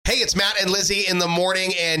it's Matt and Lizzie in the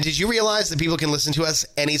morning. And did you realize that people can listen to us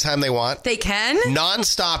anytime they want? They can?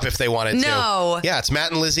 Non-stop if they wanted to. No. Yeah, it's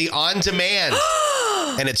Matt and Lizzie on demand.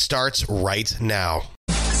 And it starts right now.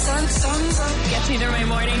 Gets me through my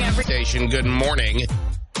morning every Station. Good morning.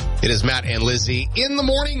 It is Matt and Lizzie in the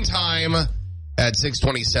morning time at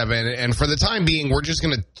 6:27. And for the time being, we're just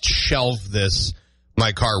going to shelve this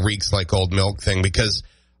 "my car reeks like old milk" thing because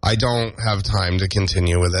I don't have time to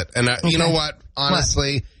continue with it. And you know what?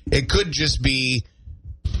 Honestly, it could just be,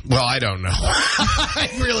 well, I don't know. I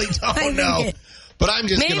really don't know. But I'm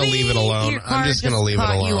just going to leave it alone. I'm just going to leave it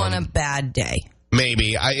alone. You on a bad day.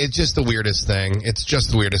 Maybe. It's just the weirdest thing. It's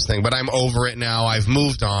just the weirdest thing. But I'm over it now. I've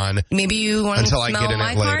moved on. Maybe you want to smell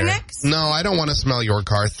my car next? No, I don't want to smell your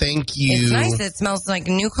car. Thank you. It's nice. It smells like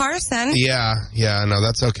a new car scent. Yeah. No,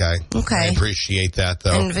 that's okay. Okay. I appreciate that,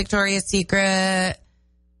 though. And Victoria's Secret.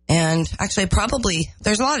 And actually, probably,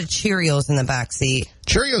 there's a lot of Cheerios in the back seat.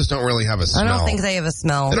 Cheerios don't really have a smell. I don't think they have a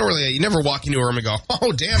smell. They don't really. You never walk into a room and go,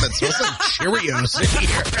 oh, damn, it smells like Cheerios in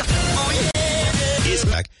here.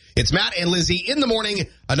 It's Matt and Lizzie in the morning.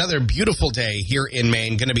 Another beautiful day here in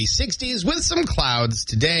Maine. Going to be 60s with some clouds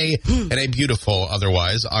today and a beautiful,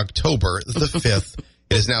 otherwise, October the 5th.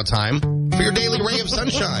 It is now time for your daily ray of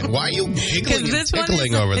sunshine. Why are you giggling and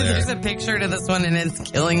tickling over there? There's a picture to this one, and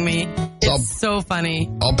it's killing me. It's so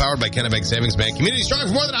funny. All powered by Kennebec Savings Bank. Community strong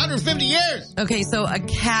for more than 150 years. Okay, so a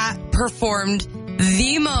cat performed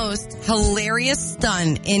the most hilarious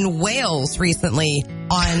stunt in Wales recently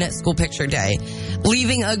on School Picture Day,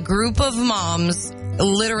 leaving a group of moms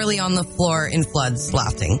literally on the floor in floods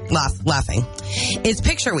laughing. It's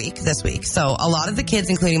Picture Week this week, so a lot of the kids,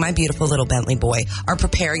 including my beautiful little Bentley boy, are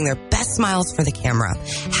preparing their best smiles for the camera.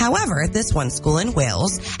 However, this one school in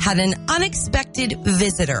Wales had an unexpected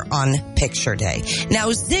visitor on Picture Day. Now,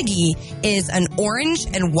 Ziggy is an orange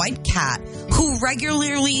and white cat who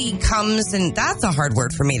regularly comes, and that's a hard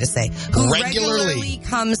word for me to say, who regularly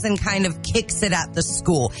comes and kind of kicks it at the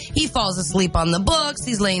school. He falls asleep on the books,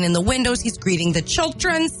 he's laying in the windows, he's greeting the children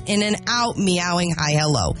in and out, meowing hi,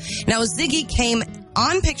 hello. Now, Ziggy came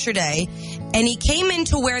on Picture Day, and he came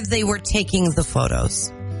into where they were taking the photos.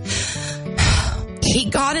 He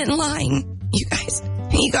got in line, you guys.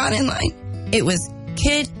 He got in line. It was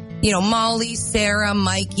Molly, Sarah,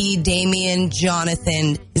 Mikey, Damien,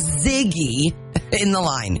 Jonathan, Ziggy in the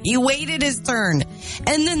line. He waited his turn.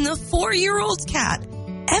 And then the 4-year-old cat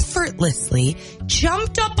effortlessly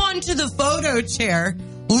jumped up onto the photo chair,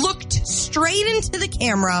 looked straight into the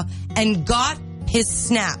camera, and got his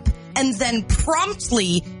snap, and then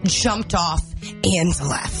promptly jumped off and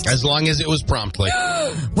left. As long as it was promptly.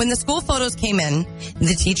 When the school photos came in,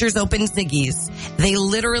 the teachers opened Ziggy's. They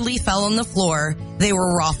literally fell on the floor. They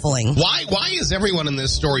were ruffling. Why is everyone in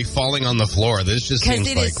this story falling on the floor? This just seems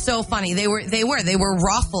like... Because it is so funny. They were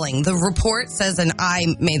ruffling. The report says, and I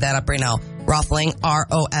made that up right now, ruffling,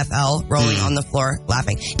 R-O-F-L, rolling on the floor,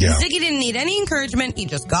 laughing. Yeah. Ziggy didn't need any encouragement. He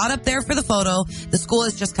just got up there for the photo. The school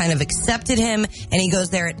has just kind of accepted him, and he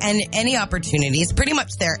goes there at any opportunity. He's pretty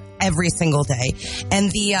much there every single day.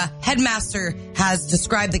 And the headmaster has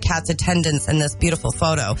described the cat's attendance in this beautiful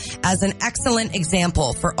photo as an excellent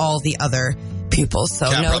example for all the other pupils. So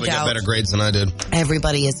cat no probably doubt got better grades than I did.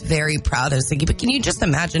 Everybody is very proud of Ziggy. But can you just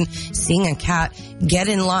imagine seeing a cat get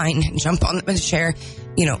in line, jump on the chair,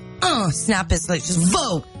 snap his like just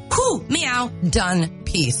vote, whoo, meow, done,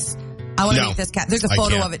 peace. I want to make this cat. There's a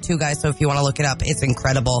photo of it too, guys. So if you want to look it up, it's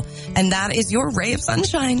incredible. And that is your ray of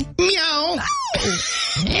sunshine. Meow.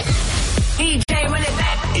 DJ, when it's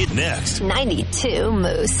back. It next. 92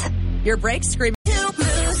 Moose. Your break screaming.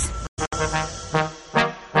 Moose.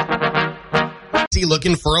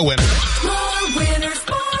 Looking for a winner. More winners,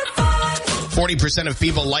 more fun. 40% of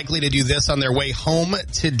people likely to do this on their way home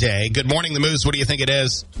today. Good morning, the Moose. What do you think it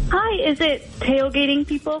is? Hi, is it tailgating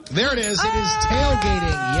people? There it is. It is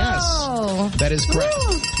tailgating. Yes. That is correct.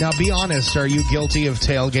 Now, be honest. Are you guilty of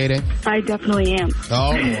tailgating? I definitely am.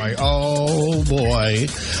 Oh, boy. Oh, boy.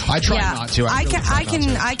 I try not to.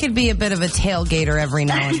 I could be a bit of a tailgater every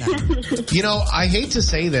now and then. I hate to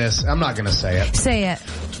say this. I'm not going to say it. Say it.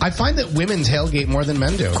 I find that women tailgate more than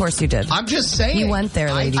men do. Of course you did. I'm just saying. You went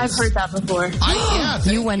there, ladies. I've heard that before.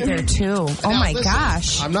 You went there, too. Oh, my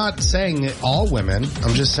gosh. I'm not saying all women.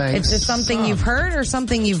 I'm just saying Is this something you've heard or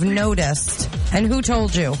something you've noticed? And who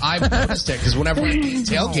told you? I've noticed it because whenever I'm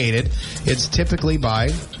tailgated, it's typically by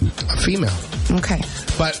a female. Okay.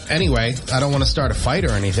 But anyway, I don't want to start a fight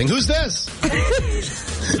or anything. Who's this?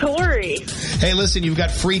 Tori. Hey, listen, you've got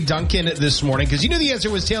free Dunkin' this morning because you knew the answer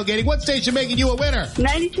was tailgating. What station making you a winner?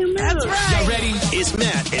 92 Moves. That's Now ready? It's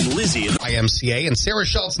Matt and Lizzie. YMCA and Sarah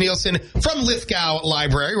Schultz-Nielsen from Lithgow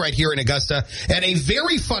Library right here in Augusta. And a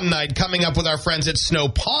very fun night coming up with our friends at Snow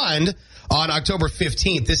Pond on October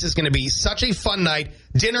 15th. This is going to be such a fun night.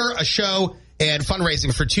 Dinner, a show, and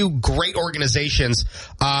fundraising for two great organizations.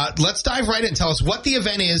 Let's dive right in. Tell us what the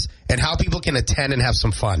event is and how people can attend and have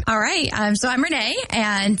some fun. All right. So I'm Renee,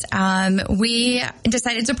 and we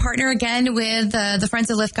decided to partner again with the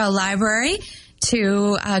Friends of Lithgow Library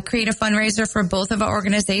to create a fundraiser for both of our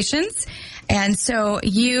organizations. And so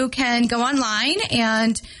you can go online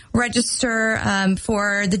and register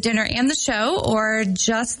for the dinner and the show, or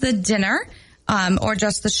just the dinner. Or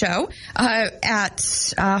just the show at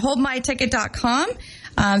holdmyticket.com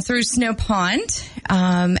through Snow Pond.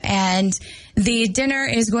 And the dinner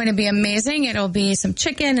is going to be amazing. It'll be some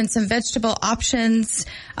chicken and some vegetable options.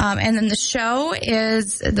 And then the show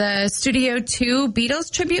is the Studio 2 Beatles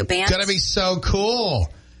tribute band. It's going to be so cool.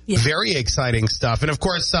 Yeah. Very exciting stuff. And, of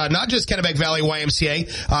course, not just Kennebec Valley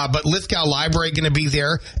YMCA, but Lithgow Library going to be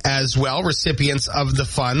there as well, recipients of the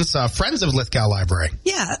funds, Friends of Lithgow Library.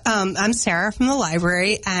 Yeah, I'm Sarah from the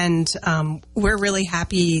library, and we're really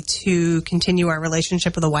happy to continue our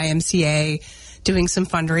relationship with the YMCA, doing some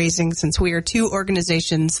fundraising, since we are two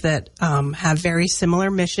organizations that have very similar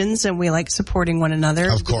missions, and we like supporting one another.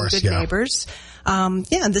 Of course, good neighbors.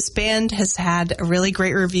 This band has had really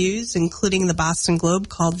great reviews, including the Boston Globe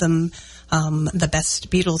called them the best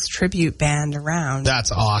Beatles tribute band around.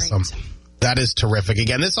 That's awesome. Great. That is terrific.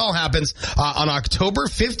 Again, this all happens on October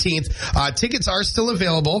 15th. Tickets are still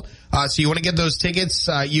available. So you want to get those tickets,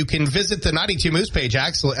 you can visit the 92 Moves page.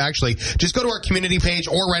 Actually, just go to our community page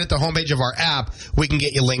or right at the homepage of our app. We can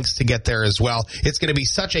get you links to get there as well. It's going to be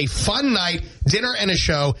such a fun night, dinner and a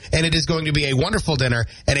show, and it is going to be a wonderful dinner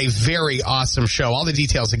and a very awesome show. All the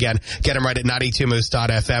details, again, get them right at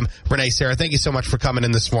 92moves.fm. Renee, Sarah, thank you so much for coming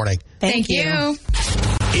in this morning. Thank you.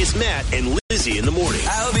 It's Matt and Lizzie in the morning.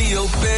 I'll be your